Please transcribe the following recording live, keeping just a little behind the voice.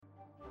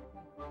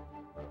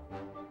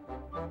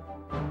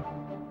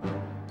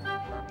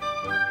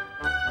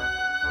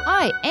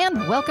Hi,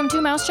 and welcome to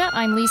Mouse Chat.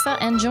 I'm Lisa,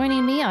 and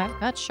joining me, I've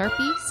got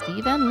Sharpie,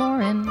 Steve, and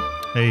Lauren.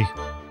 Hey.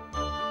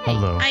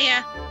 Hello.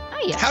 Hiya.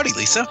 Hiya. Howdy,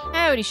 Lisa.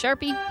 Howdy,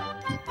 Sharpie.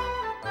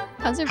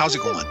 How's it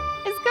going?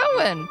 It's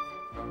going.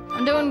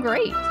 I'm doing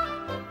great.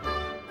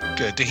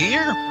 Good to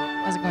hear.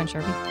 How's it going,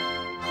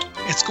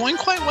 Sharpie? It's going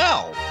quite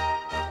well.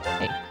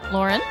 Hey,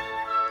 Lauren,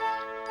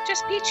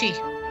 Just peachy.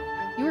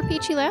 you were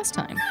peachy last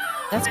time.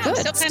 That's Yeah, good.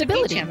 Still kind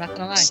Stability. of peachy, I'm not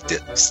gonna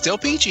lie. Still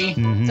peachy.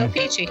 Mhm. Still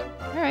peachy.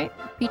 All right.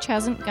 Peach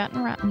hasn't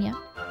gotten rotten yet.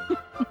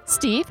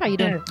 Steve, how you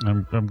doing?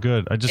 I'm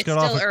good. I just It's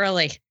got still off.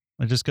 early.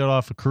 I just got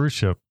off a cruise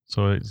ship,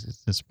 so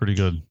it's pretty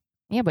good.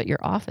 Yeah, but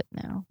you're off it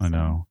now. I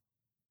know.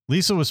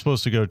 Lisa was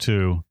supposed to go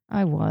too,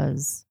 I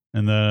was.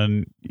 and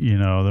then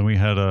then we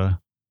had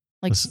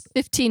Like This-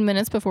 15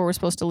 minutes before we're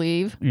supposed to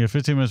leave.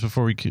 15 minutes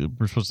before we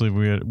were supposed to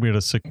leave. We had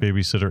a sick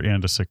babysitter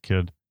and a sick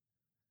kid.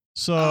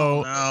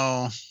 So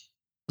no.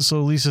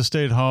 so Lisa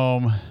stayed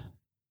home.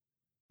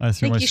 I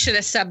think you should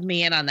have subbed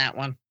me in on that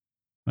one.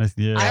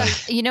 Yeah.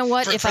 You know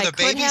what? For, if for I the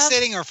could have,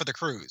 babysitting or for the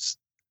cruise?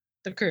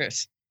 The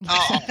cruise.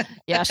 Oh.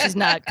 yeah, she's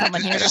not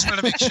coming I here. just want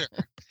to make sure.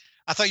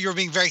 I thought you were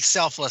being very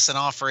selfless and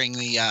offering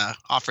the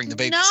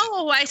babysit.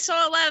 No, I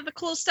saw a lot of the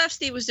cool stuff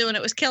Steve was doing.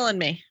 It was killing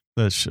me.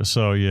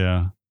 So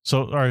yeah.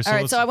 So all right. So All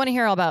right, let's- so I want to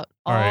hear all about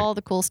all right. all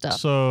the cool stuff.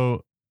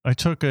 So I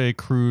took a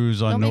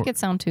cruise on Don't make it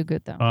sound too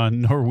good, though.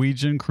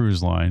 Norwegian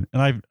Cruise Line,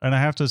 and I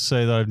have to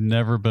say that I've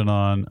never been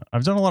on.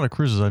 I've done a lot of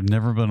cruises. I've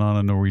never been on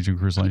a Norwegian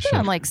Cruise Line You've ship. been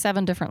on like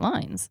 7 different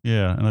lines.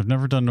 Yeah, and I've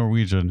never done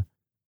Norwegian.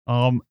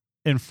 And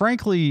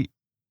frankly,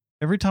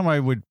 every time I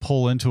would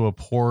pull into a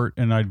port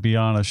and I'd be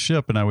on a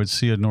ship and I would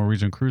see a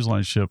Norwegian Cruise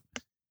Line ship,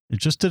 it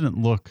just didn't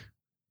look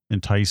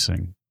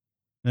enticing.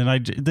 And I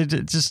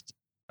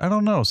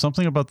don't know,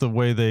 something about the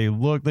way they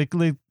look. They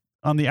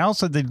on the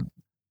outside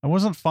I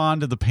wasn't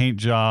fond of the paint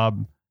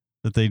job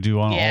that they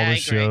do on all I the agree.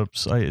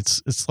 ships.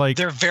 It's like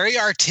They're very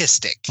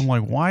artistic. I'm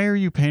like, why are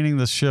you painting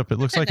this ship? It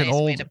looks That's like a an nice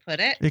way old. to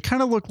put it. It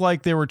kind of looked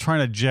like they were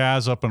trying to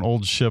jazz up an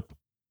old ship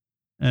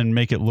and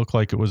make it look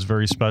like it was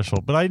very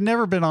special. But I'd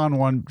never been on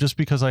one just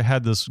because I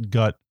had this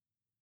gut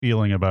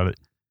feeling about it.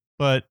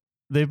 But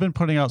they've been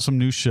putting out some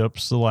new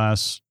ships the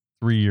last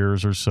 3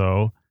 years or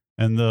so.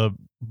 And the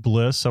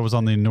Bliss, I was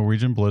on the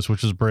Norwegian Bliss,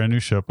 which is a brand new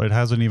ship. It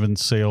hasn't even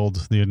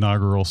sailed the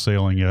inaugural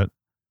sailing yet.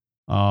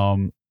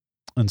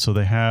 And so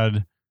they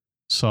had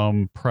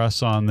some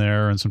press on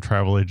there and some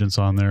travel agents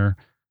on there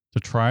to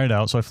try it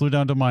out. So I flew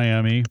down to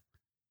Miami,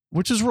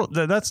 which is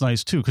that's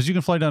nice too, because you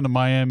can fly down to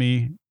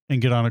Miami and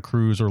get on a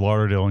cruise, or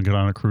Lauderdale and get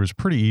on a cruise,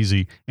 pretty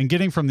easy. And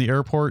getting from the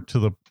airport to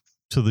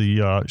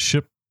the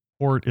ship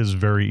port is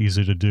very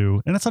easy to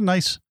do, and it's a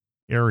nice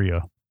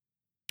area.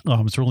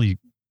 It's really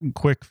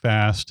quick,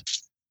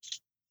 fast.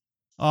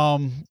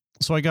 So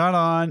I got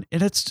on,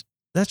 and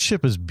that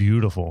ship is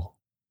beautiful.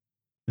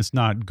 It's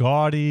not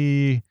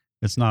gaudy.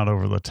 It's not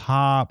over the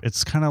top.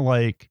 It's kind of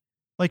like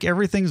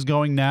everything's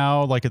going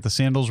now, like at the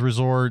Sandals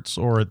resorts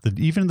or at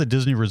even the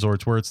Disney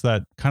resorts, where it's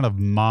that kind of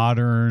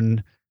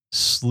modern,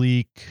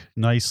 sleek,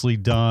 nicely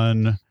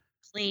done,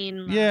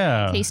 Clean.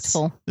 yeah,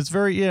 Tasteful. It's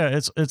very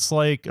It's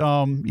like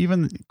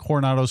even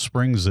Coronado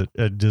Springs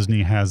at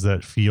Disney has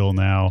that feel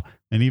now,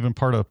 and even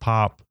part of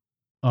Pop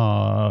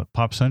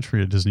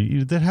Century at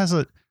Disney that has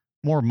a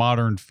more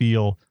modern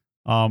feel.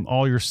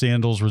 All your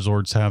Sandals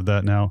resorts have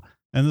that now.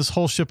 And this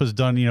whole ship is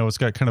done, it's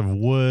got kind of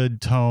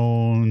wood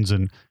tones,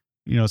 and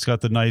it's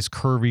got the nice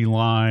curvy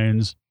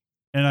lines,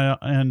 and I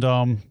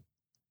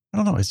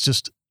don't know, it's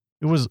just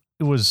it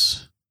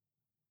was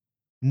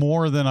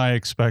more than I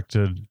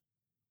expected.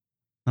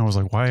 I was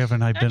like, why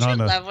haven't I Don't been you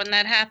on a? love when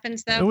that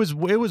happens, though?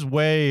 It was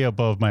way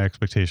above my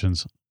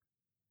expectations.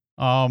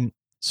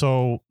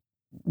 So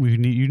you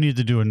need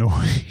to do a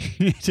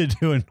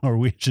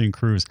Norwegian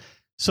cruise.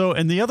 So,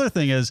 and the other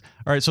thing is,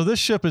 all right, so this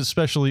ship is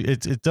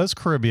it does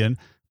Caribbean,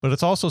 but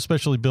it's also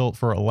specially built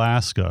for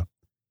Alaska.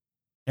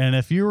 And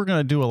if you were going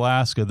to do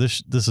Alaska,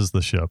 this is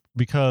the ship,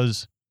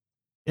 because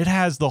it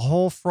has the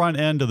whole front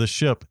end of the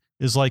ship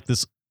is like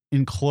this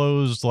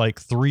enclosed,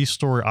 like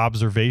 3-story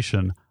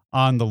observation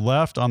on the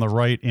left, on the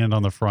right, and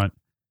on the front.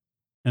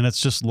 And it's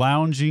just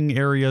lounging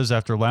areas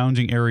after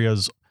lounging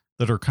areas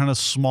that are kind of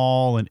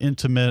small and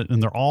intimate,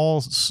 and they're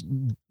all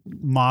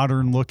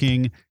modern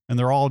looking, and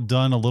they're all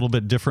done a little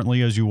bit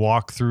differently as you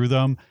walk through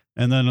them.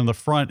 And then in the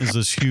front is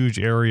this huge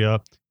area,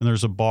 and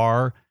there's a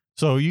bar.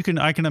 So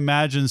I can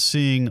imagine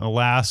seeing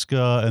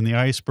Alaska and the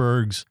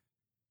icebergs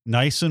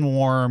nice and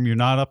warm. You're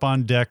not up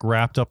on deck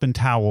wrapped up in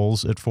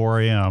towels at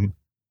 4 a.m.,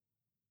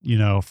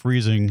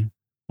 freezing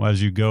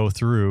as you go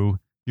through.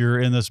 You're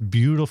in this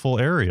beautiful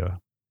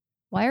area.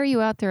 Why are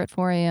you out there at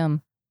 4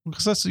 a.m.?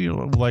 Because that's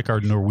like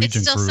our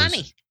Norwegian It's still cruise.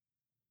 sunny.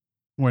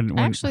 When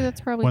Actually, that's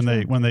probably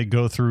true. when they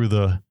go through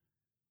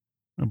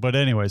but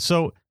anyway,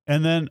 so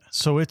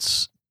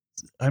it's,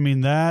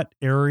 that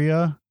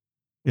area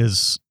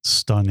is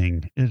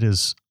stunning. It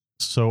is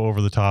so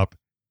over the top.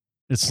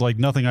 It's like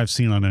nothing I've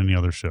seen on any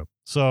other ship.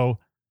 So,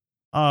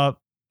 and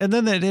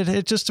then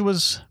it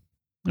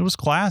was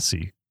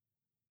classy.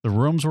 The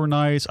rooms were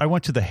nice. I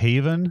went to the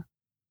Haven,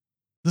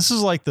 this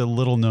is like the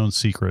little known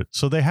secret.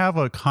 So they have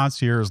a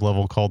concierge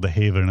level called the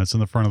Haven. It's in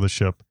the front of the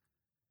ship.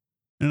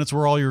 And it's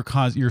where all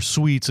your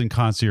suites and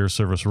concierge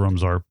service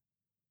rooms are.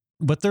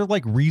 But they're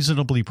like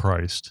reasonably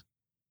priced.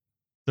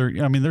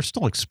 They're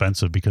still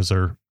expensive because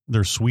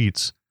they're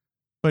suites.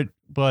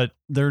 But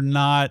they're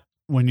not,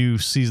 when you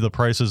see the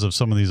prices of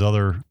some of these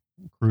other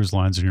cruise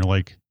lines and you're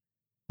like,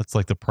 that's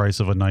like the price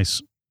of a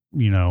nice,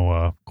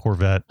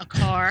 Corvette. A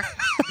car.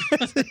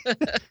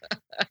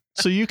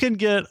 So you can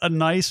get a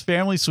nice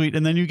family suite,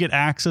 and then you get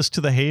access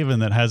to the Haven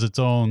that has its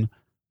own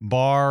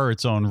bar,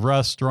 its own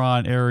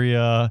restaurant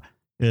area,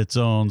 its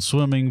own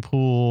swimming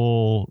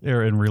pool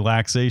and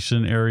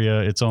relaxation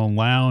area, its own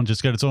lounge.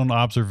 It's got its own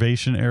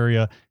observation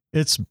area.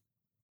 It's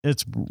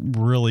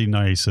really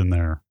nice in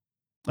there.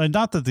 And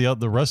not that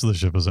the rest of the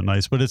ship isn't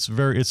nice, but it's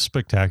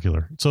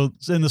spectacular. So,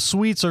 and the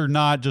suites are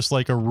not just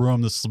like a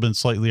room that's been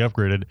slightly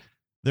upgraded.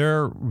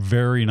 They're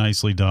very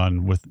nicely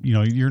done with,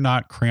 you're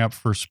not cramped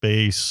for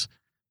space.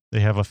 They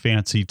have a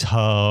fancy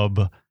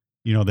tub.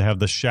 They have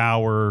the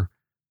shower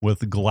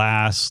with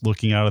glass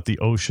looking out at the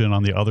ocean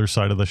on the other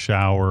side of the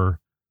shower.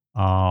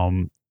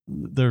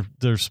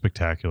 They're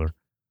spectacular.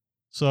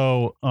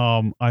 So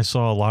I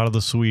saw a lot of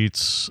the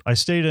suites. I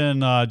stayed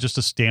in just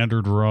a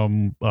standard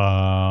room,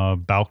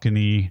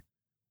 balcony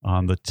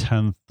on the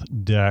 10th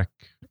deck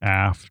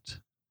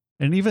aft.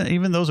 And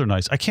even those are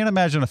nice. I can't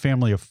imagine a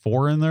family of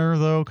 4 in there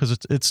though, because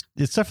it's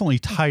definitely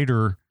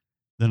tighter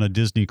than a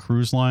Disney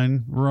Cruise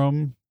Line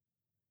room.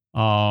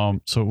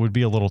 So it would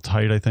be a little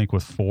tight, I think,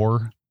 with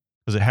 4,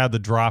 because it had the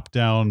drop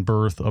down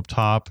berth up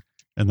top,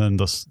 and then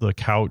the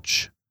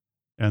couch,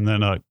 and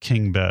then a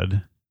king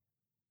bed.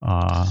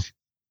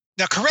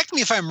 Now, correct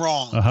me if I'm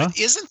wrong. But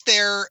isn't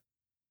there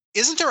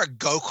a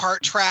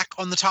go-kart track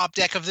on the top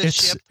deck of this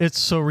ship? It's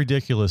so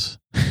ridiculous.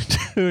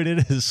 Dude,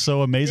 it is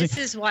so amazing. This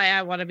is why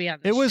I want to be on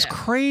this ship. It was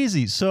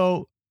crazy.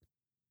 So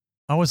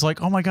I was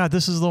like, oh my God,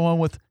 this is the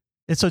one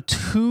it's a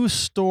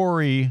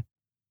 2-story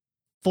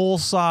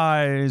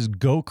full-size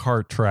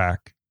go-kart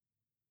track.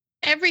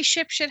 Every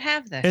ship should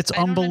have this. It's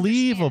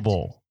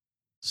unbelievable.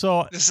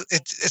 So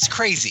it's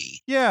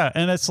crazy. Yeah.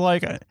 And it's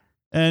like,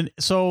 and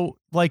so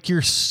like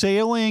you're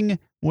sailing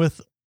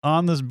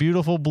on this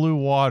beautiful blue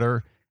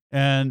water,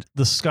 and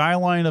the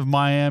skyline of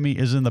Miami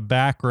is in the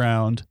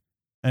background,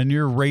 and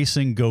you're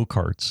racing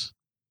go-karts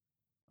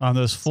on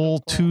this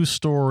full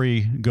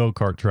 2-story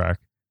go-kart track.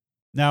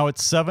 Now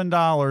it's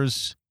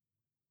 $7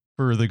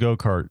 for the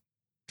go-kart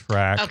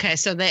track. Okay,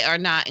 so they are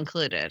not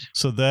included.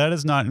 So that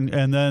is not,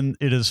 and then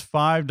it is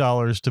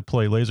 $5 to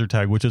play laser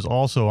tag, which is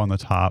also on the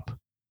top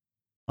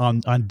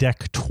on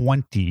deck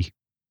 20.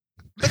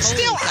 But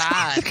still,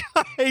 deck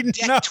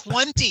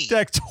 20.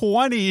 Deck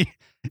 20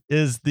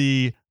 is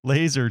the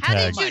laser tag.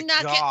 How did you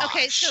not get?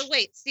 Okay, so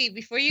wait, Steve,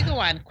 before you go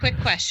on, quick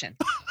question.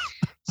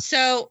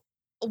 So,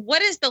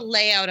 what is the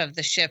layout of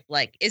the ship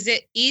like? Is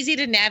it easy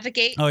to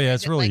navigate? Oh yeah,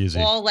 it's really easy.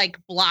 All like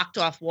blocked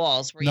off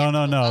walls. Where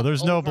No.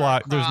 There's no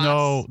block.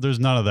 Across. There's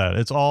none of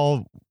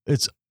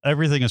that.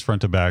 Everything is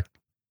front to back.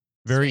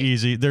 Very Sweet.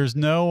 Easy. There's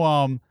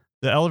no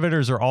the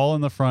elevators are all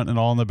in the front and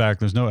all in the back.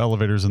 There's no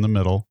elevators in the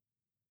middle.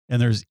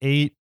 And there's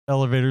 8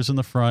 elevators in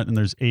the front, and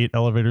there's 8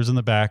 elevators in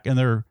the back, and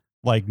they're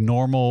like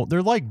normal.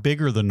 They're like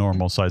bigger than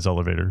normal size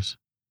elevators,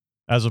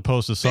 as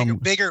opposed to some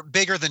bigger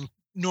than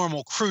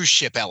normal cruise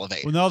ship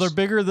elevators. Well, no, they're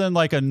bigger than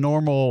like a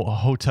normal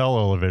hotel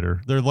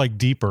elevator. They're like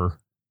deeper,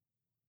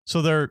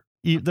 so they're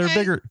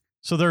bigger.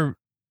 So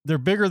they're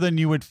bigger than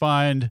you would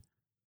find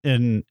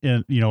in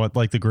at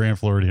like the Grand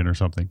Floridian or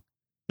something.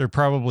 They're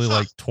probably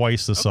like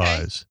twice the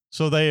size.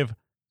 So they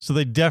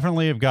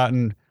definitely have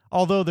gotten,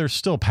 although they're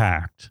still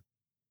packed.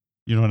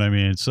 You know what I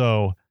mean?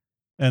 So,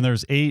 and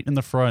there's 8 in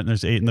the front and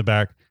there's 8 in the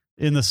back.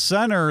 In the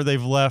center,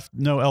 they've left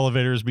no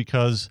elevators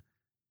because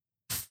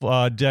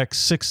decks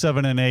 6,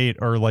 7, and 8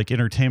 are like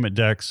entertainment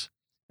decks.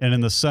 And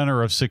in the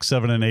center of 6,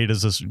 7, and 8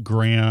 is this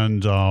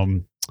grand,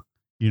 open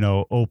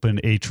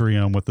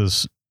atrium with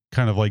this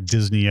kind of like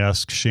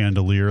Disney-esque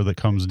chandelier that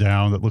comes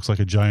down that looks like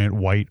a giant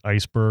white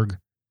iceberg.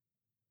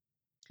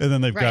 And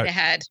then they've got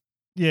ahead.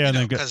 Yeah,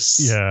 and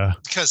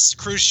because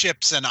cruise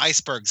ships and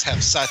icebergs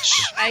have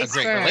such a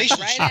great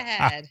relationship. Right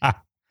ahead.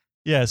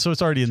 Yeah, so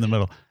it's already in the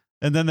middle.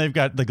 And then they've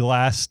got the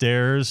glass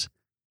stairs,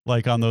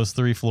 like on those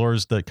 3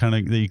 floors that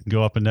you can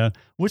go up and down,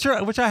 which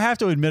I have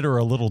to admit are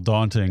a little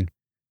daunting.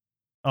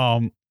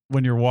 When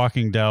you're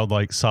walking down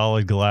like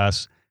solid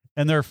glass,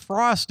 and they're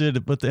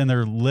frosted, and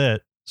they're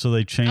lit, so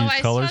they change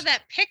colors. I saw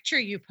that picture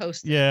you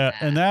posted. Yeah,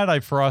 and that I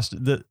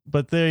frosted.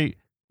 But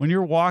when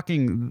you're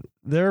walking,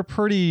 they're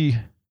pretty.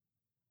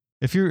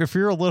 If you're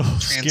a little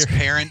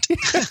transparent,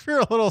 if you're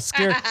a little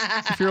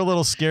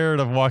scared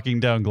of walking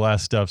down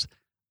glass steps,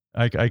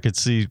 I could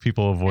see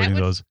people avoiding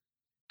those.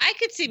 I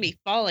could see me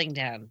falling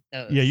down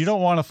those. Yeah, you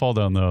don't want to fall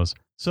down those.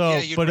 So,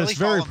 but really it's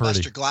very pretty.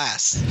 Bust your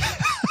glass.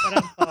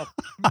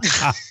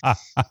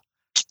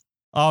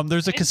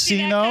 There's a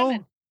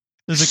casino.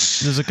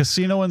 There's a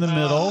casino in the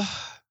middle,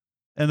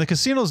 and the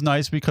casino's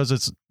nice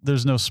because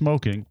there's no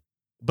smoking.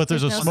 But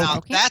there's a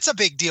smoke. That's a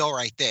big deal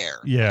right there.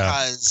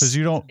 Yeah, because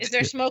you don't. Is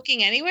there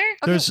smoking anywhere?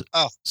 There's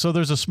so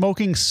there's a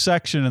smoking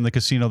section in the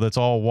casino that's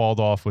all walled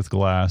off with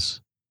glass.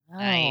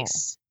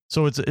 Nice.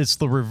 So it's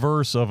the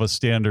reverse of a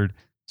standard.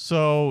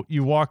 So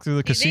you walk through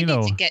the casino.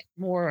 They need to get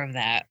more of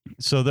that.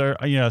 So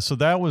so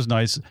that was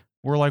nice.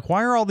 We're like,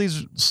 why are all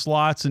these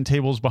slots and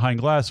tables behind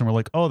glass? And we're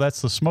like, oh,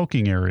 that's the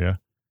smoking area.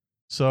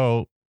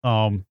 So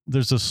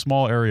there's a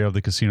small area of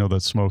the casino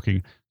that's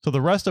smoking. So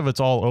the rest of it's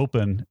all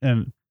open,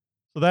 and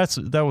so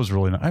that was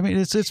really nice. I mean,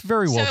 it's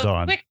very well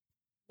done.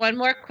 One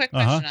more quick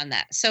question on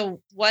that.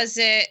 So was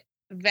it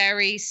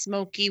very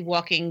smoky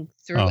walking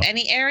through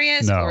any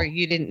areas, or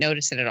you didn't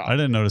notice it at all? I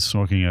didn't notice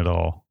smoking at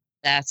all.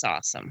 That's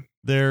awesome.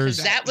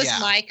 That was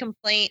my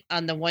complaint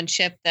on the one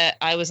ship that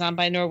I was on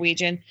by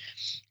Norwegian.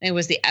 It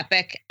was the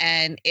Epic,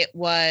 and it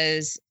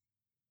was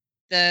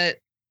the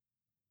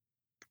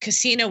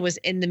casino was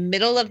in the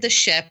middle of the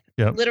ship,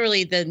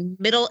 literally the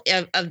middle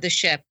of the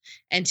ship,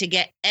 and to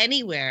get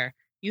anywhere,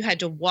 you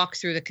had to walk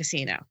through the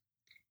casino,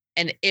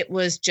 and it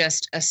was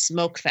just a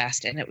smoke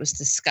fest, and it was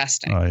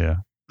disgusting. Oh yeah,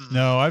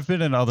 no, I've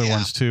been in other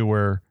ones too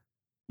where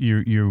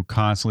you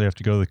constantly have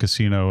to go to the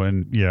casino,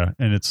 and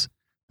and it's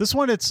this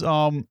one.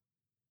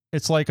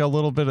 It's like a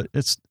little bit.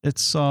 It's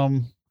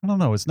I don't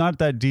know. It's not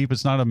that deep.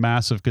 It's not a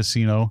massive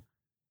casino.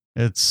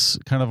 It's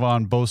kind of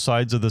on both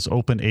sides of this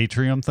open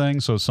atrium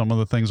thing. So some of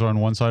the things are on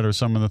one side or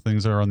some of the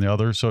things are on the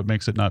other. So it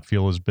makes it not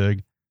feel as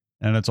big.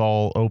 And it's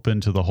all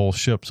open to the whole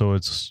ship. So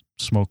it's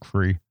smoke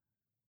free,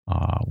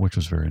 which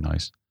was very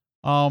nice.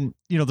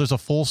 There's a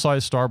full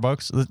size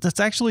Starbucks that's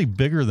actually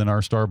bigger than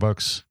our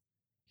Starbucks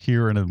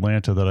here in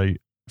Atlanta that I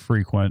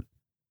frequent.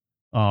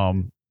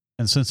 And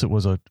since it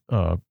was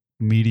a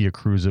media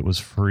cruise, it was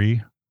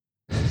free.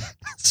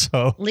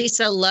 So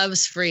Lisa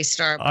loves free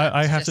Starbucks.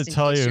 I have to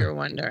tell you, you're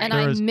wondering. And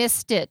I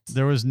missed it.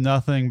 There was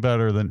nothing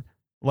better than,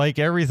 like,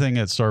 everything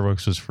at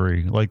Starbucks was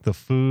free. Like the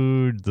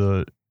food,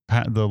 the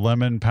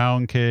lemon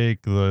pound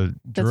cake, the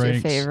drinks. That's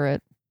your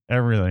favorite.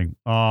 Everything.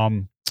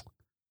 And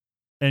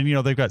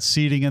they've got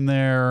seating in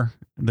there.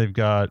 They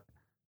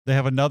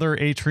have another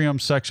atrium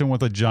section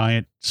with a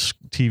giant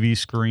TV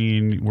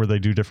screen where they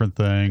do different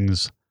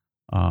things.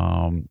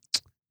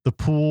 The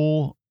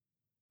pool,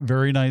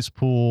 very nice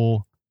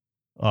pool.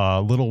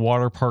 Little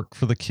water park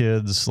for the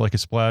kids, like a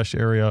splash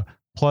area.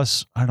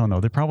 Plus, I don't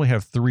know, they probably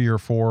have 3 or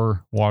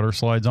 4 water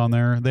slides on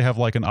there. They have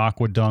like an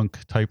aqua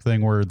dunk type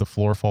thing where the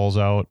floor falls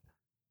out.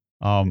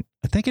 I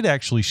think it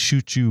actually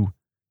shoots you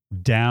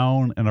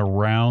down and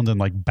around and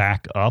like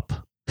back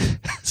up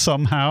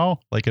somehow,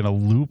 like in a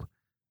loop.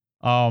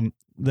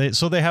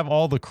 They have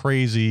all the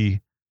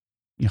crazy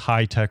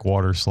high tech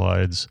water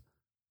slides.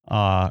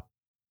 I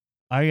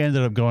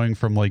ended up going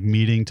from like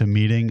meeting to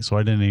meeting, so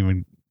I didn't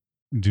even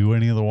do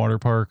any of the water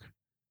park.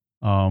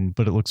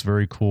 But it looks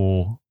very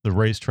cool. The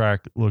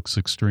racetrack looks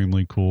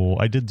extremely cool.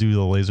 I did do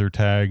the laser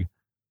tag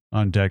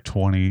on deck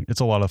 20. It's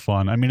a lot of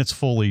fun. I mean, it's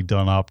fully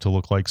done up to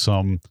look like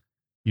some,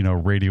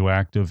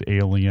 radioactive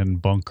alien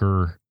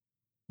bunker.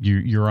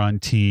 You're on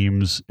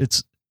teams.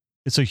 It's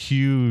a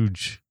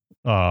huge,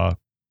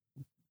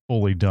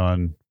 fully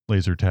done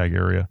laser tag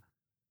area.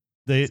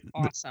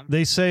 Awesome.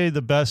 They say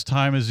the best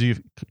time is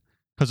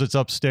because it's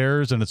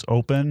upstairs and it's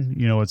open.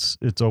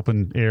 It's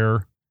open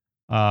air.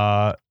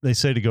 They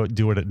say to go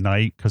do it at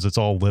night because it's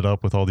all lit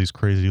up with all these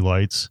crazy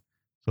lights.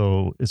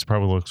 So it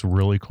probably looks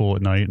really cool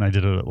at night. And I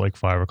did it at like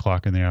 5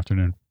 o'clock in the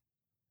afternoon.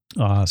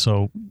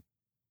 So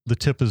the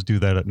tip is do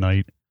that at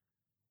night.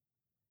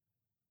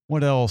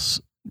 What else?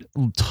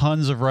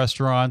 Tons of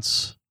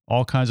restaurants,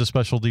 all kinds of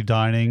specialty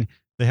dining.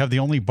 They have the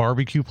only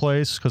barbecue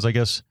place because I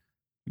guess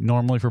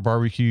normally for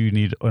barbecue you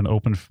need an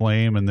open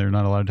flame, and they're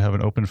not allowed to have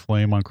an open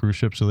flame on cruise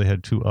ships. So they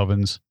had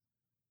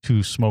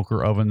 2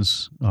 smoker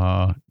ovens,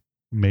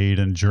 made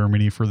in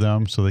Germany for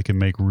them so they can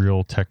make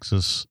real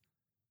Texas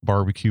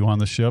barbecue on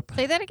the ship.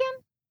 Say that again?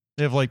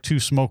 They have like 2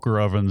 smoker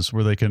ovens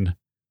where they can...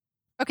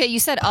 Okay, you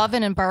said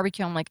oven and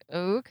barbecue. I'm like,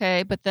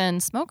 okay, but then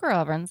smoker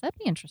ovens, that'd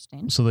be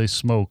interesting. So they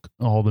smoke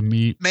all the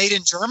meat. Made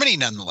in Germany,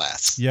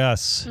 nonetheless.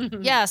 Yes.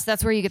 Yes,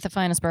 that's where you get the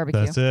finest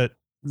barbecue. That's it.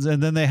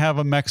 And then they have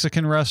a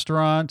Mexican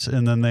restaurant,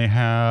 and then they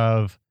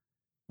have,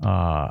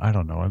 I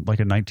don't know, like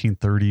a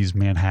 1930s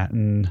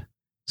Manhattan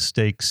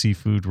steak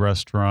seafood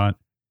restaurant.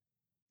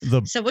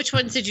 So which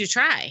ones did you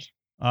try?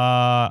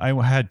 I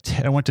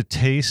went to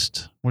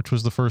Taste, which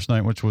was the first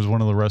night, which was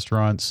one of the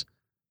restaurants.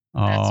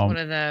 That's one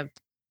of the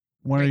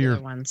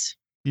ones.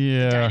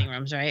 Yeah. The dining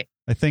rooms, right?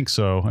 I think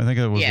so. I think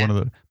it was one of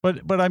the,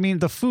 but I mean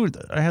the food,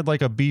 I had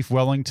like a beef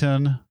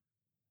Wellington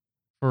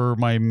for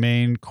my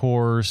main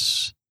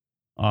course.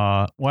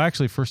 Well,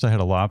 actually first I had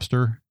a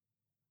lobster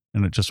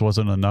and it just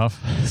wasn't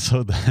enough.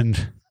 So then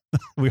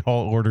we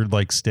all ordered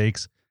like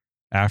steaks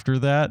after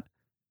that.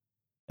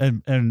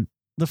 And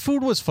the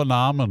food was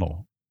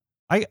phenomenal.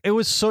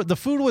 The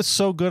food was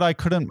so good. I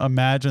couldn't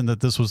imagine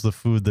that this was the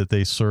food that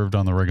they served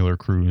on the regular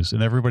cruise.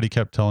 And everybody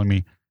kept telling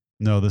me,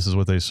 no, this is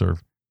what they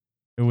serve.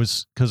 It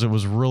was because it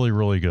was really,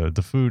 really good.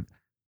 The food,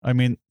 I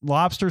mean,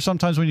 lobster,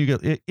 sometimes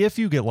if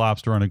you get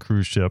lobster on a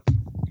cruise ship,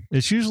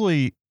 it's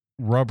usually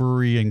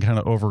rubbery and kind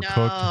of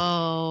overcooked.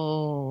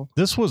 No.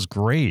 This was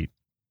great.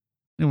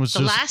 It was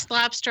the last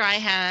lobster I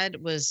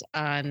had was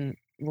on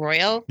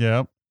Royal.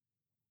 Yeah.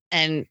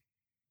 And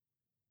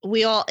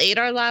we all ate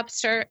our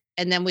lobster,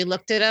 and then we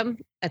looked at him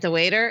at the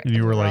waiter, and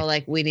you were all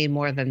like, we need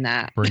more than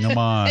that. Bring them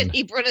on. And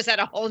he brought us out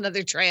a whole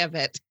nother tray of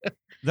it.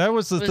 That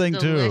was the thing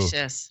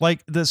delicious. Too.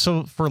 Like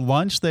so for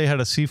lunch they had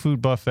a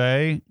seafood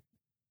buffet,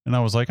 and I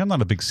was like, I'm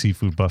not a big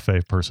seafood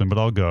buffet person, but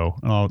I'll go,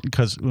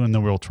 and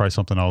then we'll try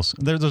something else.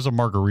 There's a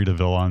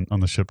Margaritaville on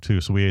the ship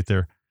too, so we ate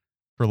there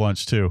for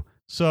lunch too.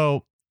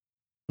 So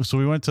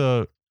we went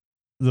to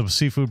the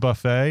seafood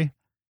buffet,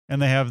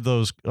 and they have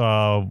those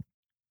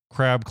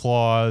crab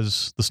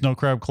claws, the snow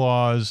crab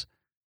claws.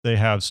 They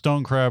have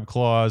stone crab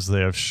claws. They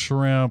have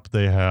shrimp.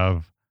 They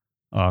have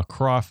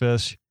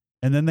crawfish,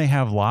 and then they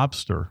have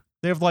lobster.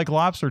 They have like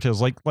lobster tails,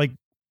 like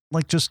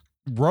just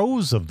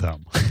rows of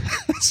them.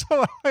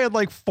 So I had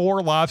like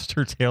 4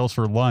 lobster tails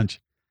for lunch.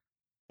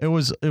 It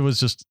was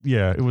just,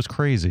 yeah, it was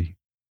crazy.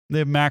 They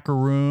have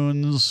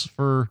macaroons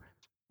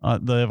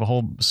they have a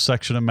whole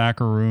section of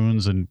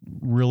macaroons and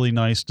really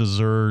nice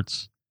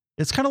desserts.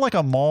 It's kind of like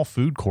a mall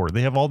food court.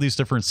 They have all these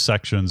different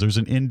sections. There's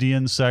an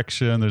Indian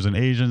section. There's an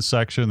Asian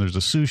section. There's a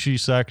sushi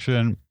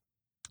section.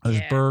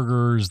 There's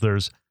burgers. There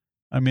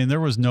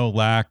was no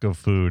lack of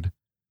food.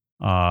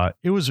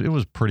 It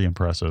was pretty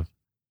impressive.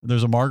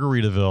 There's a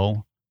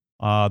Margaritaville.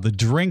 The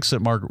drinks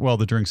at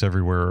the drinks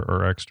everywhere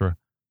are extra.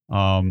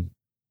 I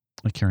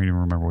can't even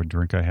remember what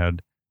drink I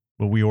had,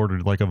 but we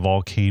ordered like a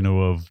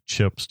volcano of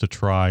chips to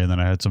try, and then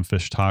I had some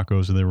fish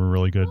tacos, and they were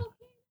really good.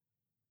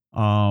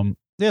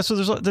 Yeah, so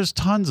there's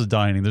tons of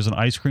dining. There's an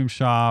ice cream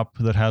shop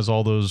that has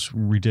all those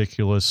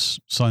ridiculous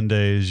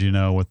sundaes,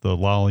 with the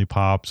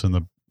lollipops and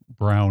the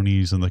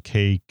brownies and the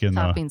cake and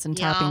toppings and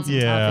toppings.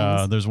 Yeah, and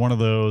toppings. There's one of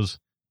those,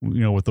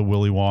 with the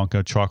Willy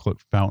Wonka chocolate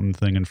fountain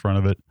thing in front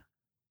of it.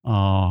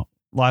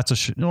 Lots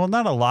of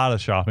not a lot of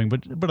shopping,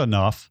 but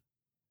enough.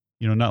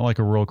 Not like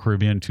a Royal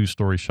Caribbean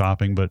 2-story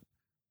shopping, but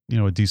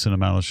a decent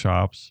amount of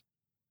shops.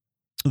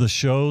 The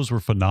shows were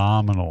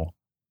phenomenal.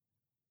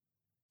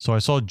 So I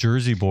saw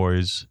Jersey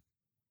Boys.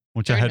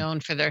 They're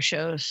known for their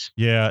shows.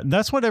 Yeah, and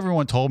that's what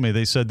everyone told me.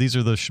 They said these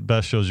are the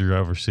best shows you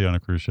ever see on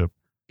a cruise ship.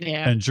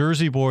 Yeah. And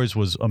Jersey Boys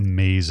was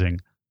amazing.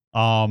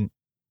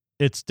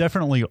 It's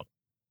definitely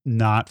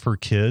not for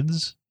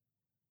kids.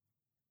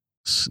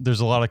 There's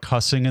a lot of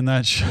cussing in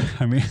that show.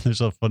 I mean, there's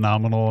a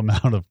phenomenal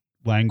amount of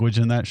language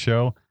in that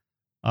show.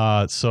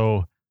 And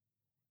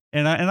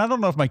I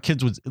don't know if my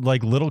kids would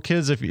like little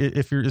kids. If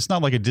you're, it's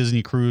not like a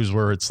Disney cruise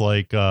where it's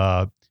like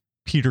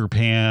Peter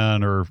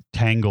Pan or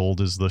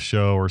Tangled is the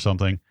show or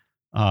something.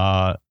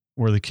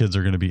 Where the kids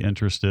are going to be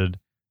interested.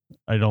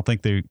 I don't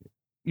think they,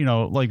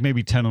 like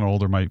maybe 10 and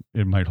older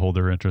might hold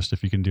their interest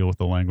if you can deal with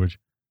the language.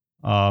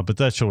 But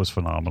that show was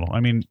phenomenal.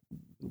 I mean,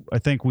 I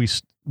think we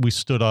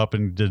stood up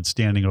and did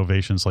standing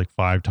ovations like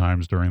 5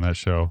 times during that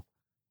show.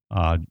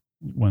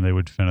 When they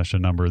would finish a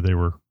number, they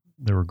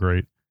were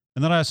great.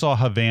 And then I saw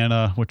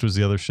Havana, which was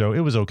the other show.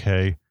 It was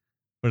okay,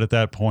 but at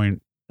that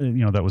point,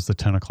 that was the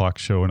 10 o'clock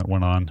show, and it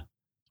went on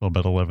till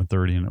about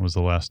 11:30, and it was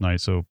the last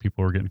night, so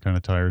people were getting kind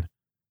of tired.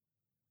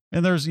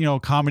 And there's,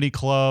 comedy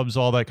clubs,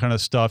 all that kind of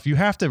stuff. You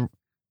have to,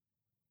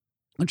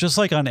 just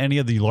like on any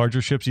of the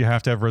larger ships, you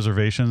have to have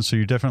reservations. So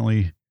you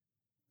definitely,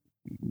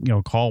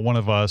 call one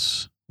of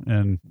us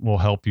and we'll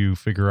help you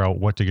figure out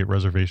what to get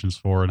reservations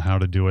for and how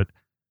to do it.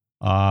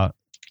 One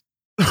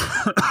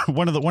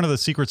of the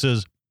secrets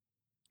is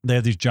they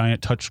have these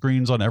giant touch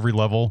screens on every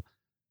level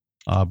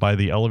by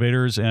the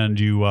elevators, and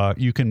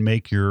you can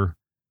make your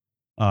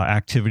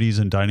activities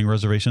and dining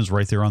reservations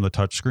right there on the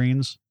touch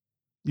screens.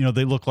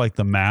 They look like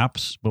the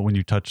maps, but when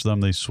you touch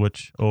them, they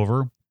switch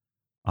over.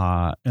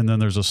 And then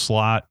there's a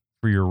slot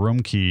for your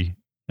room key,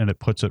 and it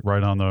puts it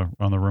right on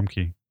the room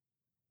key.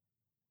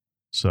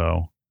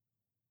 So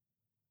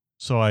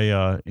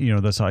I,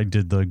 that's how I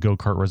did the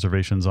go-kart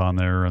reservations on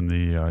there, and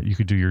you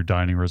could do your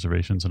dining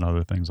reservations and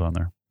other things on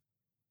there.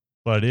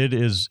 But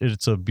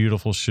it's a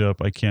beautiful ship.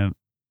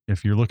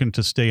 If you're looking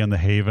to stay in the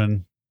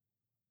Haven,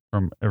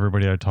 from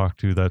everybody I talked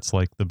to, that's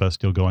like the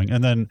best deal going.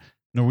 And then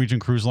Norwegian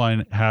Cruise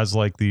Line has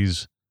like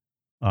these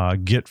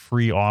get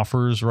free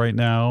offers right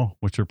now,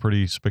 which are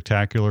pretty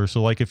spectacular.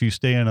 So like if you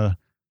stay in a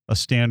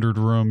standard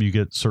room, you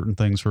get certain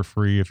things for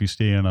free. If you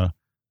stay in a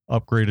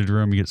upgraded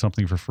room, you get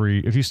something for free.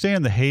 If you stay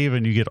in the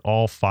Haven, you get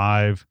all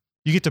 5.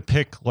 You get to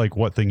pick like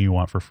what thing you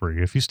want for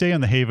free. If you stay in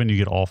the Haven, you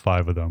get all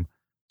 5 of them.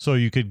 So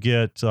you could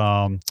get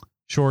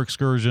shore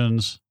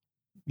excursions.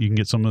 You can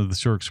get some of the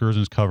shore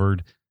excursions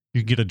covered.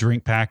 You can get a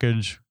drink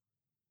package.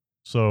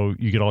 So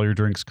you get all your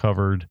drinks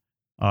covered.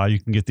 You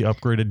can get the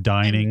upgraded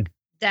dining. And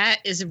that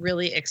is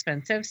really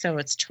expensive, so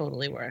it's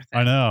totally worth it.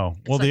 I know.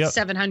 It's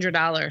like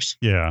 $700.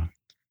 Yeah.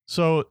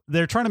 So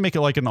they're trying to make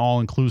it like an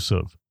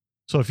all-inclusive.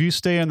 So if you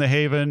stay in the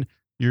Haven,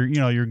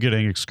 you're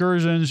getting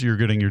excursions, you're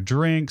getting your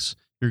drinks,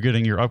 you're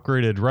getting your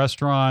upgraded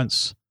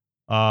restaurants,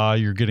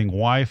 you're getting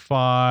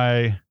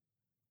Wi-Fi.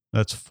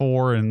 That's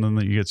 4, and then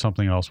you get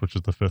something else, which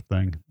is the 5th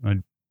thing.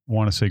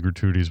 want to say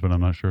gratuities, but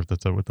I'm not sure if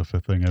that's what the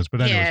fifth thing is.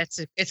 But anyways,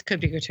 yeah, it could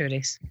be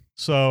gratuities.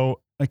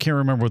 So I can't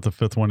remember what the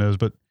fifth one is,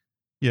 but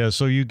yeah,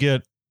 so you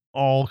get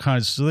all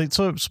kinds. So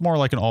it's more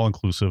like an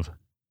all-inclusive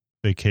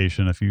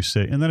vacation if you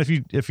stay, and then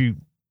if you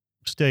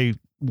stay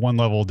one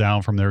level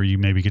down from there, you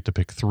maybe get to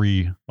pick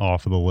 3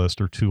 off of the list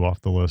or 2 off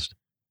the list.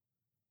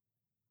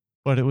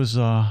 But it was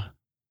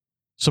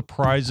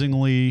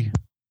surprisingly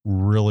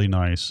really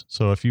nice.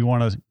 So if you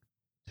want to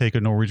take a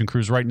Norwegian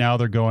cruise right now,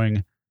 they're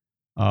going.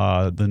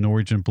 The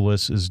Norwegian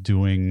Bliss is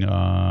doing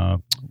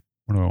what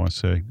do I want to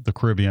say? The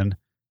Caribbean,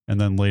 and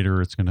then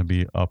later it's going to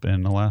be up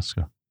in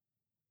Alaska,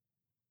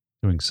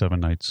 doing 7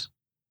 nights.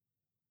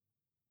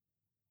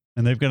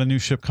 And they've got a new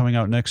ship coming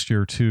out next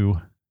year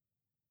too.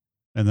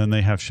 And then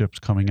they have ships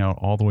coming out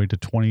all the way to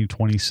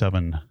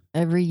 2027.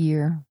 Every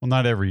year. Well,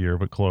 not every year,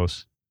 but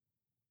close.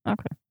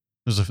 Okay.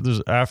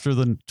 There's after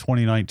the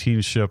 2019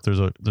 ship, there's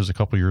a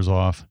couple years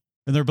off.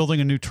 And they're building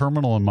a new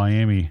terminal in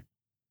Miami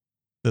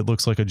that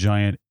looks like a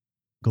giant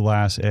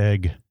glass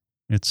egg.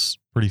 It's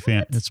pretty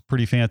it's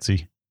pretty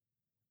fancy.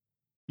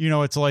 You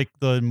know, it's like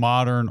the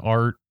modern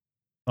art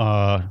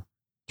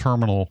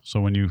terminal.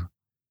 So when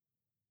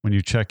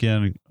you check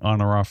in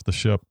on or off the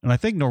ship, and I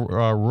think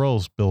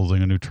Royal's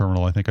building a new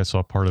terminal. I think I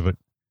saw part of it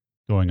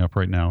going up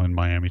right now in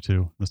Miami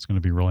too. That's going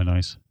to be really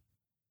nice.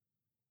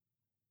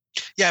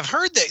 Yeah, I've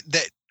heard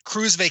that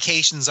cruise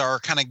vacations are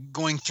kind of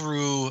going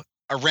through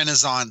a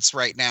renaissance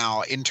right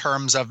now in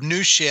terms of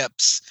new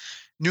ships,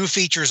 new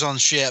features on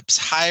ships,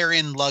 higher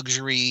end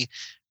luxury.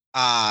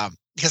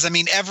 Because I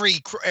mean, every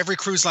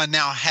cruise line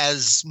now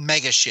has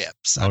mega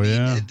ships. I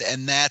mean,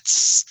 and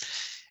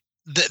that's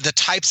the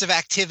types of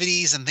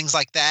activities and things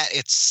like that.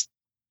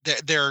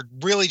 They're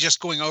really just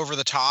going over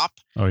the top.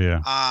 Oh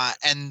yeah.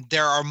 And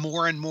there are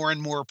more and more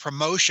and more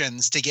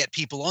promotions to get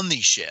people on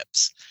these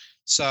ships.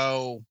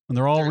 So and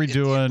they're all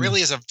redoing. It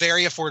really is a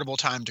very affordable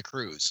time to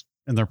cruise.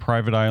 And they're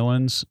private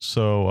islands.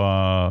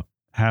 So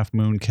Half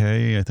Moon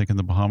Cay, I think in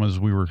the Bahamas,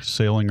 we were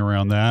sailing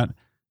around that.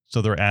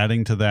 So they're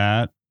adding to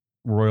that.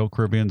 Royal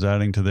Caribbean's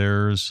adding to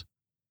theirs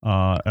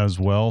as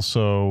well.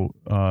 So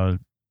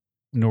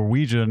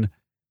Norwegian,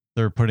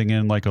 they're putting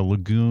in like a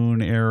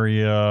lagoon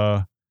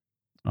area,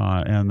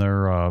 and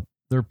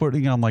they're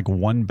putting on like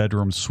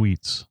 1-bedroom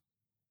suites.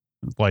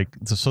 Like,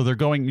 so they're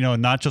going,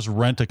 not just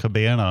rent a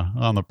cabana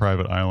on the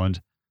private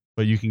island,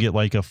 but you can get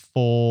like a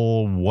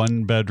full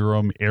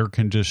 1-bedroom air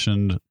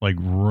conditioned like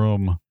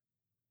room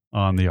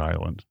on the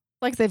island.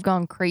 Like they've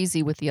gone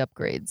crazy with the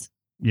upgrades.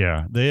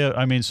 Yeah.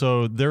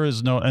 So there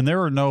is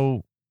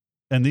and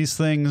these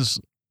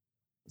things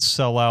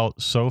sell out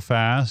so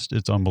fast.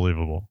 It's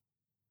unbelievable.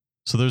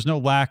 So there's no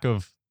lack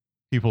of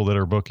people that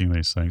are booking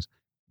these things,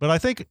 but I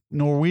think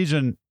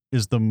Norwegian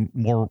is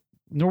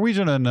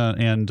Norwegian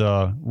and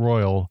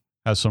Royal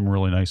has some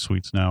really nice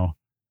suites now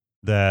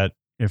that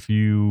if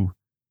you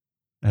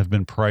have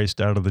been priced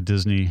out of the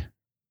Disney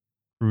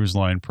cruise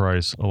line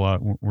price a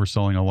lot, we're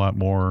selling a lot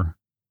more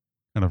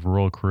kind of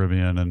Royal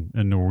Caribbean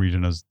and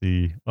Norwegian as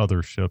the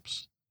other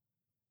ships.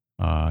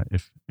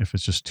 If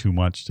it's just too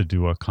much to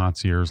do a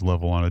concierge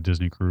level on a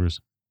Disney cruise.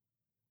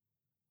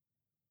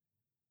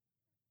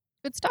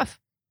 Good stuff.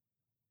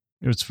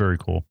 It's very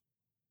cool.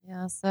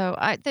 Yeah. So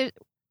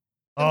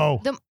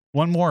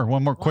one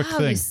more quick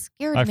thing. You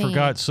scared I me.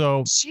 forgot.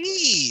 So,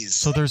 jeez.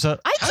 So there's tons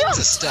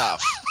of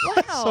stuff.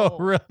 Wow. So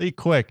really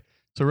quick.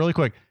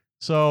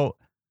 So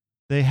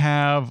they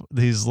have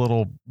these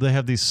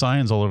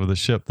signs all over the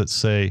ship that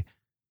say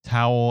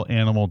towel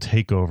animal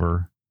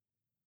takeover.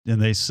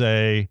 And they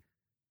say,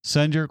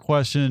 send your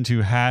question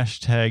to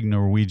 #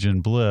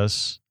 Norwegian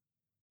Bliss,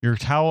 your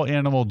towel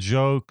animal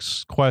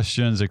jokes,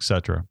 questions,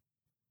 etc.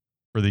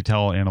 for the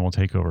towel animal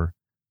takeover.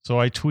 So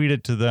I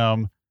tweeted to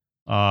them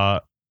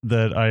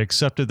that I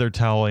accepted their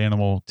towel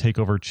animal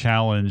takeover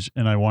challenge,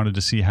 and I wanted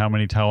to see how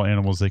many towel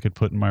animals they could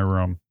put in my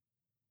room.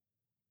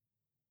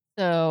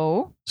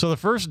 So the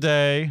first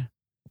day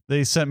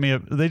they sent me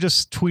they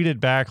just tweeted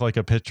back like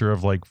a picture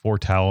of like 4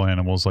 towel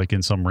animals like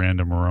in some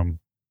random room,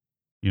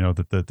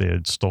 that they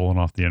had stolen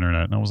off the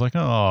internet. And I was like,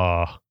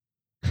 oh.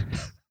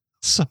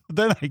 So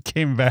then I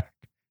came back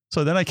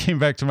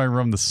to my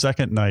room the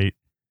second night,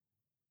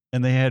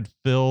 and they had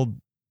filled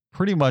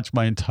pretty much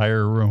my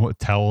entire room with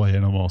towel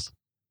animals.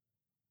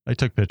 I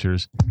took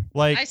pictures.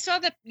 Like, I saw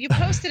that you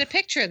posted a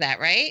picture of that,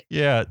 right?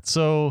 Yeah.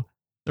 So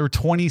there were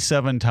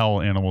 27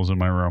 towel animals in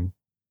my room.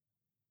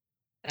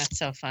 That's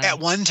so funny. At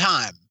one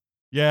time.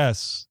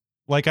 Yes.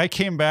 Like I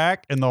came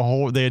back and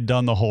they had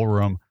done the whole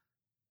room.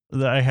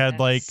 I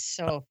had I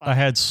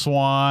had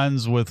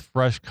swans with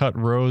fresh cut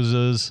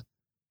roses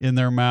in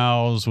their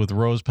mouths with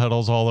rose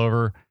petals all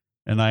over.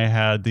 And I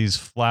had these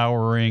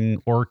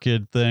flowering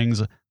orchid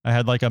things. I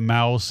had like a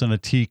mouse and a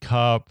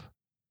teacup.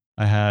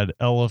 I had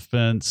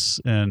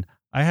elephants, and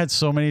I had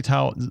so many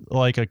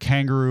like a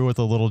kangaroo with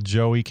a little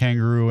Joey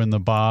kangaroo in the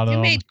bottom. You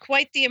made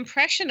quite the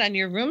impression on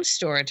your room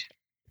steward.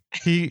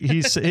 He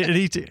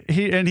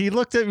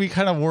looked at me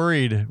kind of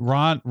worried.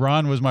 Ron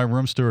was my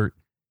room steward,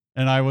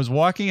 and I was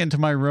walking into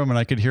my room and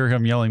I could hear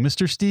him yelling,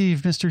 "Mr.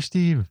 Steve, Mr.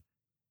 Steve."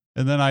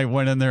 And then I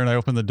went in there and I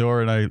opened the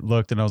door and I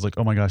looked and I was like,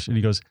 oh my gosh. And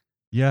he goes,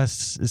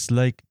 yes, it's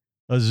like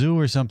a zoo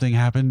or something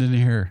happened in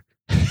here.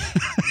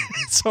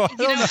 So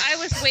I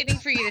was waiting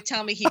for you to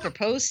tell me he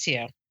proposed to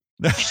you.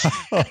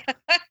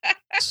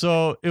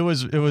 So it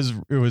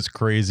was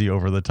crazy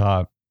over the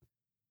top.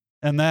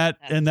 And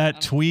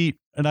that tweet,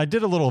 and I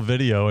did a little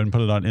video and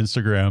put it on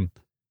Instagram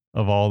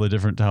of all the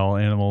different towel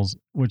animals,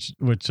 which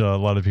a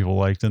lot of people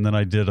liked. And then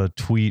I did a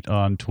tweet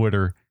on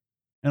Twitter.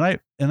 And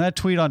that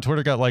tweet on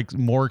Twitter got like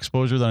more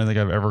exposure than I think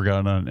I've ever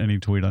gotten on any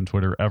tweet on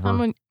Twitter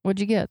ever. What'd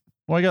you get?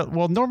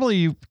 Well, normally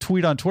you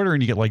tweet on Twitter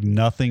and you get like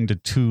nothing to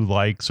 2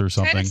 likes or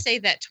something. Try to say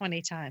that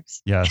 20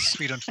 times. Yes.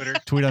 Tweet on Twitter.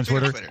 Tweet on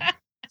Twitter.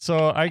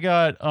 So I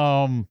got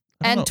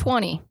and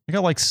 20. I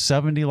got like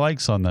 70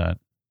 likes on that,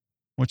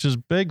 which is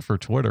big for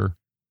Twitter.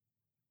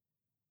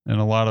 And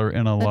a lot of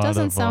that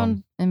doesn't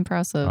sound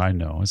impressive. I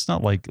know. It's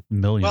not like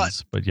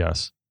millions, but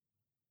yes.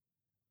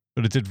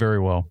 But it did very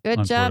well.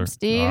 Good job, Twitter.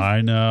 Steve.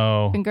 I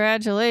know.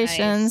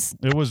 Congratulations.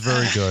 It was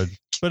very good.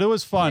 But it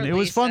was fun. It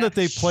was fun that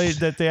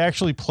they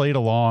actually played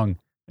along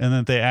and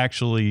that they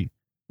actually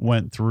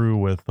went through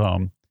with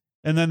and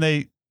then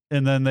they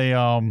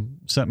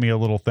sent me a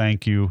little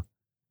thank you,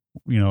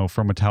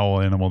 from a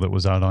towel animal that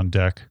was out on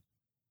deck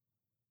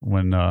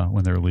when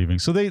they were leaving.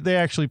 So they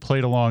actually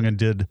played along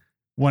and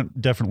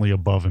went definitely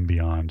above and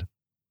beyond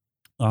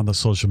on the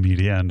social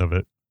media end of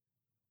it.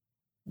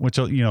 Which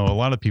a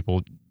lot of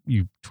people,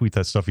 you tweet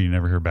that stuff and you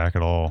never hear back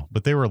at all,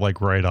 but they were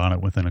like right on it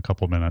within a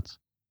couple minutes.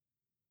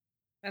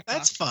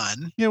 That's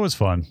fun. Yeah, it was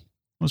fun.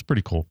 It was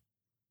pretty cool.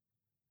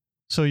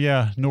 So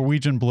yeah,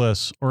 Norwegian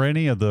Bliss or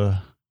any of the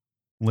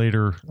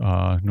later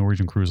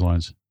Norwegian cruise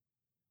lines,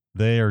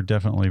 they are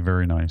definitely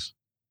very nice.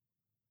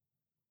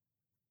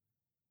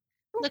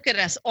 Look at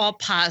us, all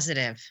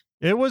positive.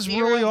 It was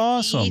Vero really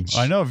awesome. Beach.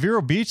 I know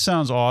Vero Beach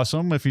sounds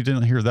awesome. If you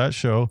didn't hear that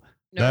show,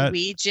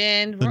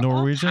 Norwegian. The We're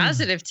Norwegian? all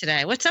positive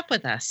today. What's up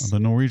with us? the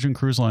Norwegian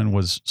cruise line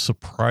was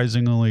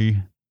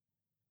surprisingly.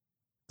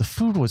 The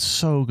food was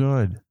so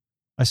good.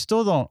 I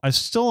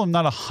still am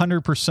not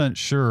 100%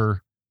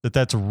 sure that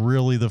that's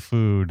really the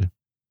food.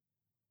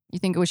 You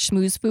think it was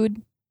schmooze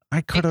food?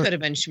 It could have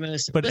been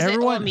schmooze. But was it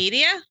all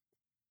media?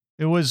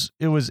 It was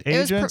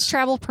agents. It was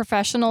travel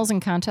professionals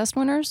and contest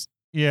winners.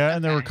 Yeah,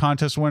 and there were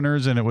contest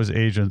winners, and it was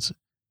agents.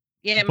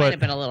 Yeah, it might have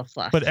been a little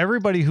fluff. But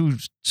everybody who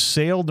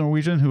sailed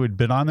Norwegian who had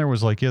been on there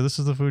was like, yeah, this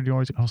is the food you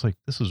always. I was like,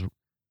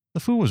 the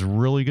food was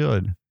really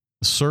good.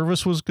 The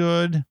service was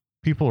good.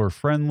 People are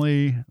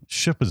friendly.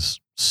 Ship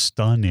is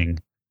stunning.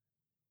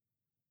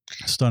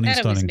 Stunning.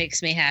 That always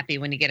makes me happy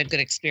when you get a good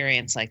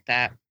experience like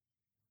that.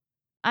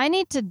 I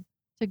need to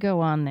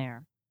go on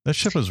there. That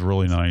ship is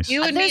really nice.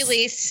 You and me,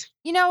 Lise.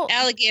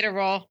 Alligator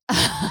roll.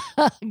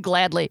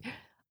 Gladly.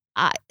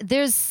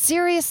 There's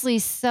seriously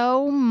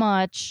so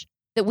much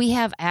that we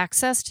have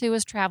access to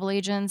as travel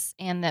agents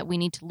and that we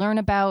need to learn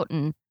about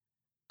and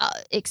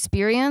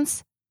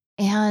experience,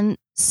 and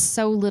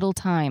so little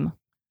time.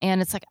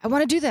 And it's like, I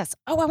want to do this.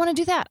 Oh, I want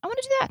to do that. I want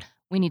to do that.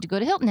 We need to go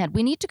to Hilton Head.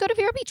 We need to go to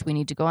Vero Beach. We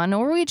need to go on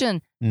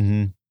Norwegian.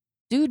 Mm-hmm.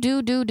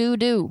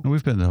 Do.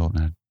 We've been to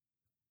Hilton Head.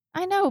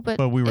 I know, but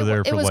we were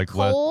there for like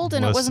cold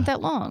and it wasn't that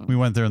long. We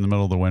went there in the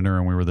middle of the winter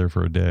and we were there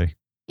for a day.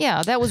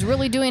 Yeah, that was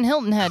really doing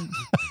Hilton Head.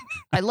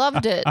 I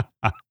loved it.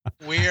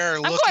 We are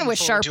looking going with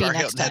forward to Sharpie our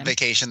next Hilton Head time.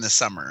 vacation this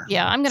summer.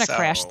 Yeah, I'm going to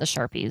crash the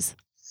Sharpies.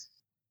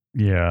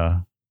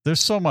 Yeah,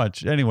 there's so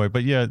much. Anyway,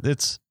 but yeah,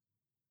 it's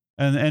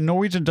and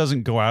Norwegian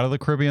doesn't go out of the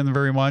Caribbean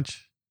very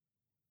much.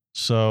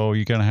 So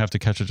you're going to have to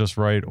catch it just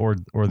right, or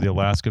the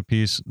Alaska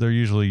piece. They're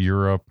usually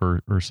Europe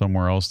or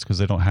somewhere else because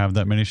they don't have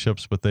that many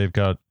ships, but they've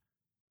got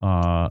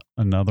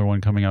another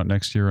one coming out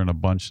next year and a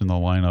bunch in the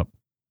lineup.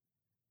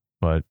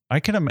 But I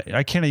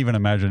can't even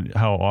imagine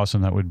how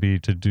awesome that would be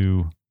to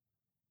do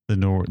the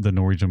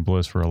Norwegian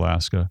Bliss for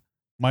Alaska.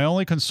 My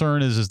only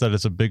concern is that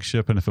it's a big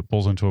ship, and if it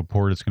pulls into a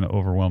port, it's going to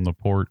overwhelm the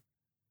port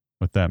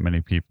with that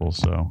many people.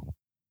 So,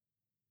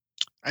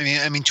 I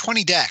mean,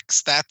 20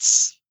 decks.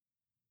 That's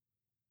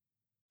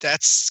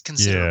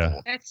considerable.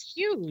 Yeah. That's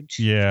huge.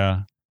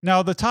 Yeah.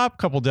 Now the top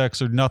couple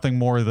decks are nothing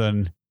more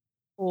than,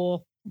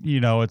 Cool.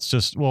 It's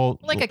just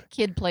Like a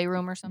kid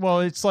playroom or something. Well,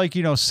 it's like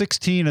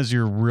 16 is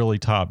your really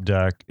top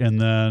deck, and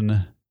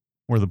then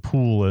where the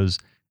pool is,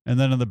 and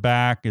then in the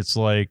back it's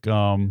like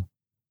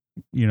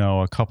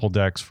a couple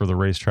decks for the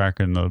racetrack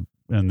and the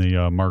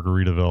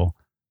Margaritaville,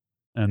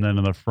 and then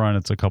in the front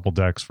it's a couple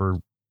decks for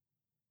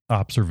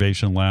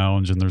observation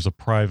lounge, and there's a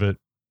private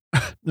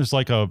there's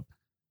like a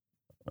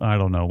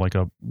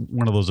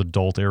one of those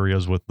adult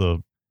areas with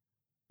the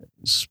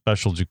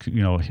special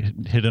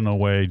hidden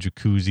away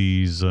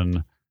jacuzzis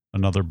and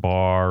another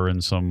bar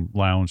and some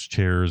lounge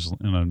chairs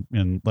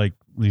in like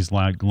these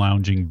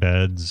lounging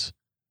beds.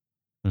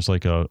 There's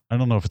like I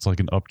don't know if it's like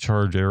an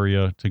upcharge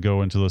area to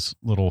go into this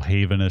little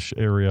havenish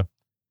area.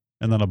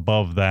 And then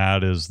above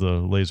that is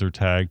the laser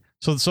tag.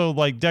 So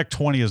like deck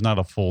 20 is not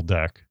a full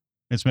deck.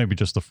 It's maybe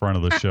just the front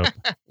of the ship.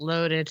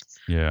 Loaded.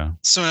 Yeah.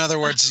 So in other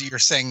words, you're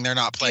saying they're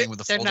not playing with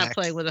a full deck? They're not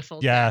playing with a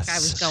full Yes. deck. I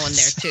was going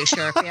there too,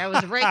 Sharpie. I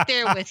was right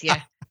there with you.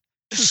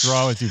 What's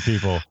wrong with you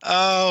people?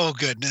 Oh,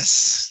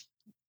 goodness.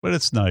 But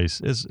it's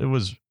nice. It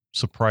was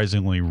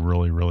surprisingly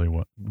really, really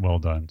well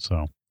done.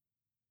 So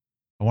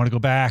I want to go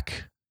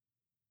back.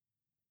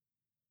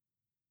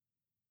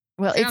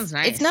 Well, Sounds it's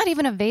nice. not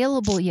even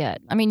available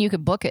yet. I mean, you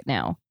could book it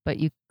now, but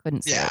you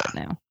couldn't sell Yeah. it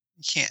now.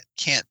 You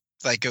can't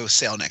like go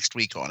sail next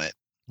week on it.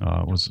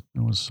 It was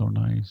so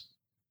nice.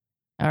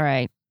 All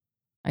right.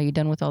 Are you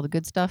done with all the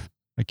good stuff?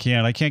 I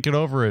can't get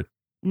over it.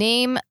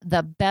 Name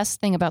the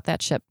best thing about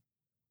that ship.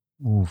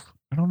 Oof.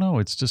 I don't know.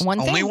 It's just One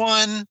Only thing.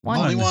 one. One.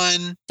 Only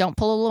one. Don't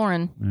pull a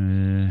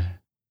Lauren.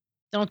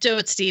 Don't do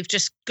it, Steve.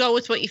 Just go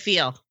with what you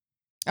feel.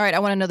 All right. I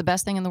want to know the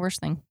best thing and the worst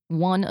thing.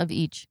 One of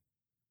each.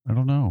 I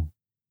don't know.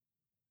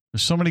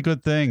 There's so many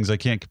good things. I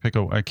can't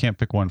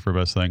pick one for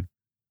best thing.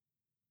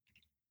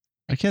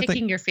 I can't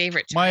Picking think. your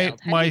favorite My-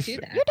 child. How my do you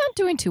f- do that? You're not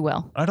doing too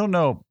well. I don't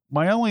know.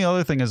 My only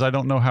other thing is I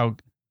don't know how.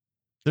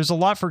 There's a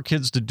lot for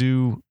kids to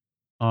do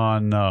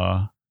on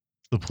the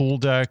pool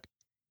deck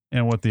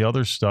and with the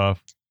other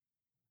stuff.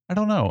 I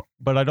don't know,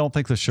 but I don't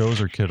think the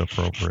shows are kid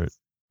appropriate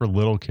for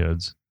little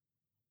kids.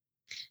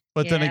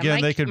 But then Yeah,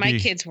 again, they could my be.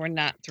 kids were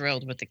not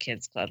thrilled with the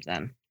kids club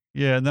then.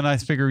 Yeah, and then I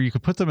figure you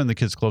could put them in the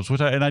kids clubs,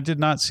 I did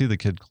not see the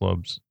kid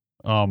clubs.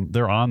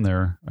 They're on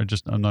there.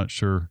 I'm not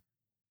sure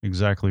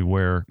exactly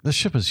where. The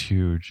ship is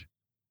huge.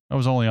 I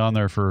was only on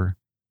there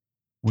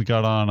we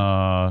got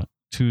on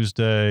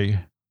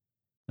Tuesday,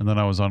 and then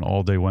I was on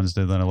all day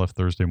Wednesday. Then I left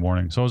Thursday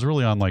morning, so I was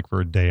really on like for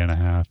a day and a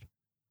half,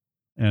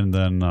 and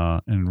then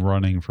and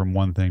running from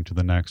one thing to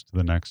the next, to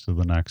the next, to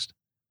the next.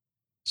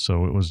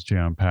 So it was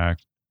jam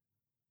packed.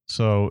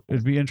 So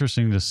it'd be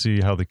interesting to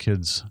see how the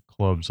kids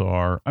clubs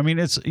are. I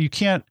mean, you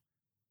can't.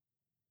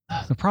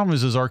 The problem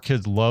is our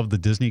kids love the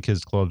Disney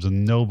kids clubs,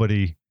 and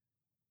nobody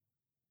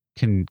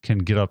can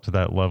get up to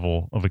that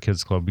level of a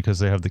kids club because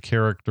they have the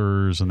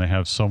characters and they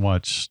have so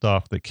much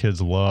stuff that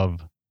kids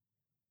love.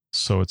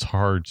 So it's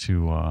hard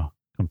to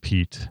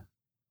compete.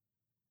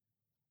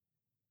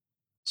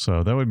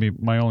 So that would be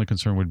my only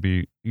concern. Would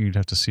be you'd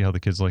have to see how the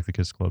kids like the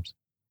kids clubs.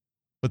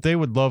 But they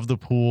would love the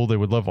pool. They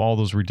would love all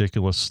those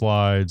ridiculous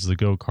slides, the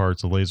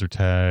go-karts, the laser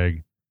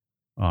tag,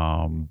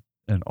 and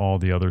all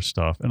the other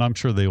stuff. And I'm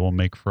sure they will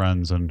make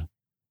friends and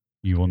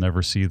you will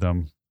never see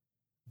them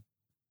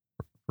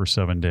for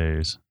 7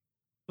 days.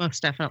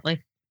 Most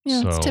definitely.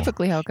 Yeah, it's So-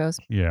 typically how it goes.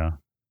 Yeah.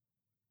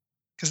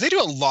 Because they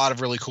do a lot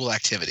of really cool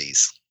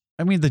activities.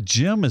 I mean, the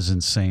gym is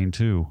insane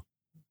too.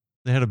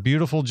 They had a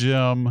beautiful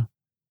gym.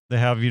 They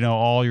have,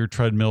 all your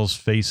treadmills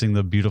facing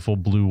the beautiful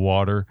blue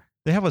water.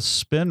 They have a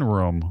spin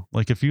room.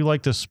 Like if you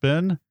like to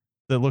spin,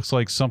 that looks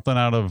like something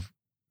out of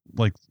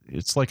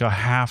it's like a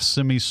half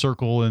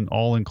semicircle and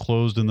all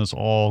enclosed in this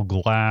all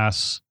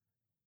glass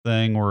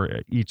thing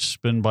where each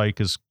spin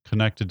bike is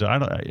connected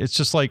to, it's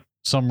just like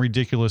some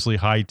ridiculously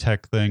high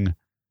tech thing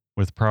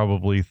with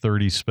probably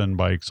 30 spin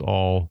bikes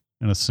all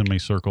in a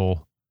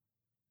semicircle,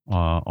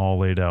 all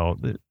laid out.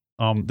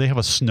 They have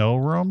a snow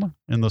room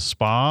in the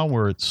spa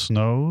where it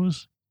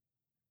snows.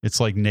 It's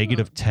like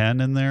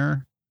 -10 in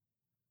there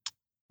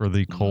for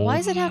the cold. Why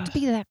does it have to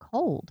be that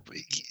cold?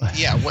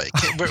 Yeah, we're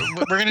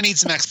going to need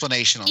some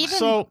explanation on Even- that.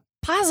 So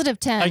Positive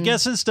 10. I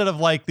guess instead of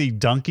like the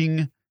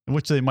dunking,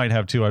 which they might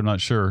have too, I'm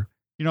not sure.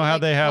 You know how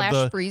Like they have flash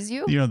the freeze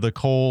you? the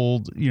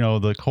cold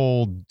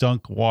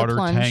dunk water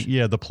plunge. tank.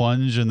 Yeah, the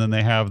plunge, and then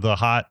they have the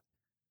hot.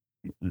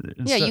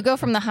 Yeah, you go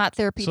from the hot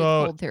therapy to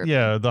the cold therapy.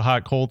 Yeah, the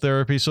hot cold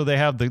therapy. So they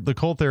have the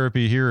cold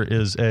therapy here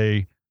is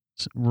a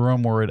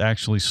room where it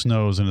actually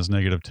snows and is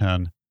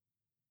 -10.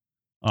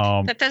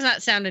 That does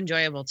not sound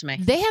enjoyable to me.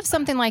 They have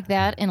something like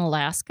that in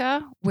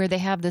Alaska where they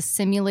have the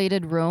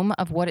simulated room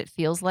of what it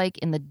feels like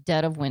in the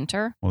dead of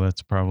winter. Well,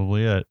 that's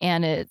probably it.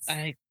 And it's,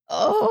 I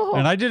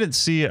And I didn't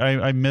see it.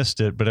 I missed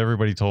it, but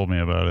everybody told me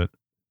about it.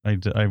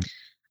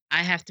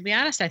 I have to be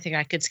honest. I think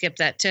I could skip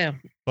that too.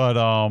 But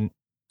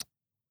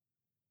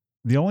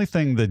the only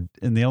thing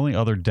and the only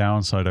other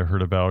downside I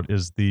heard about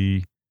is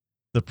the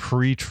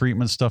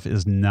pre-treatment stuff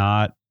is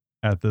not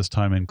at this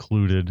time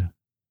included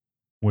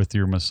with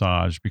your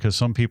massage, because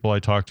some people I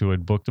talked to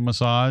had booked a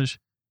massage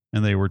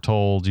and they were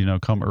told,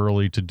 come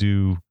early to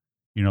do,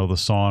 the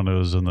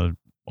saunas and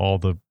all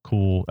the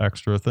cool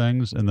extra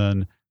things. And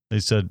then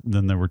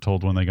they were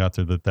told when they got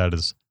there that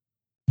is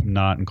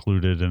not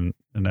included in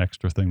an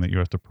extra thing that you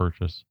have to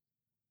purchase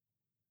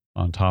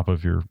on top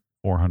of your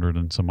 $400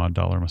 and some odd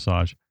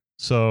massage.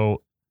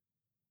 So,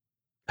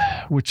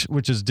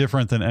 which is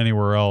different than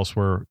anywhere else,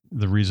 where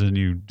the reason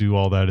you do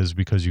all that is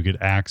because you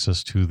get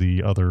access to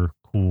the other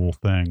cool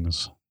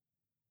things.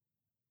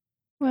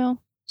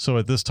 well, So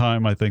at this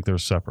time, I think they're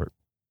separate.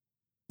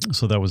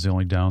 So that was the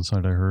only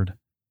downside I heard.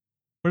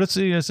 But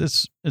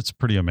it's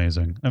pretty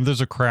amazing. And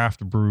there's a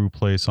craft brew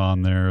place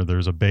on there.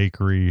 There's a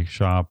bakery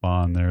shop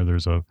on there.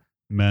 There's a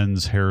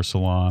men's hair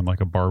salon,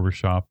 like a barber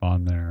shop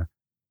on there.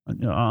 On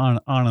and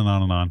on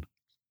and on.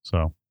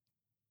 So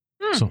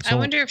So- I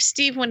wonder if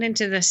Steve went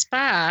into the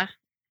spa.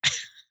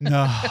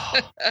 no.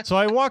 So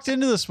I walked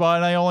into the spot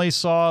and I only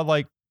saw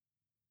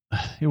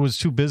it was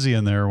too busy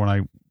in there when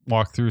I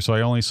walked through. So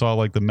I only saw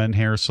like the men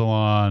hair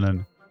salon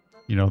and,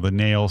 the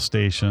nail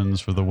stations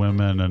for the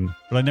women,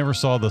 but I never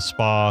saw the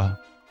spa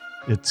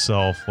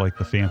itself, like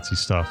the fancy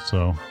stuff.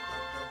 So,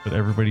 but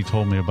everybody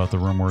told me about the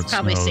room where it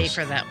Probably snows.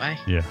 safer that way.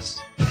 Yes.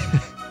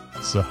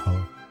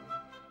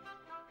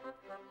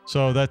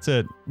 So that's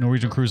it.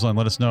 Norwegian Cruise Line.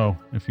 Let us know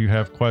if you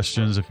have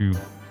questions, if you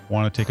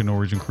want to take a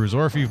Norwegian cruise,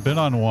 or if you've been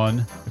on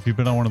one. If you've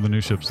been on one of the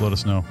new ships, let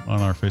us know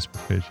on our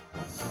Facebook page.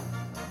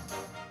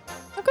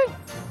 Okay.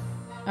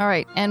 All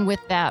right. And with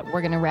that,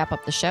 we're going to wrap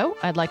up the show.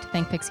 I'd like to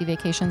thank Pixie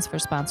Vacations for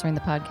sponsoring the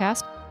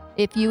podcast.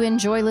 If you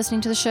enjoy listening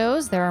to the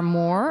shows, there are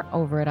more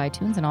over at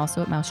iTunes and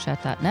also at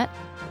mousechat.net.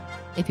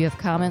 If you have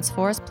comments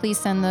for us, please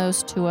send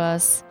those to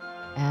us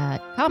at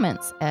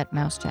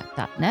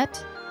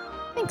comments@mousechat.net.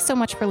 Thanks so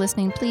much for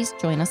listening. Please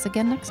join us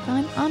again next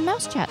time on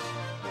Mouse Chat.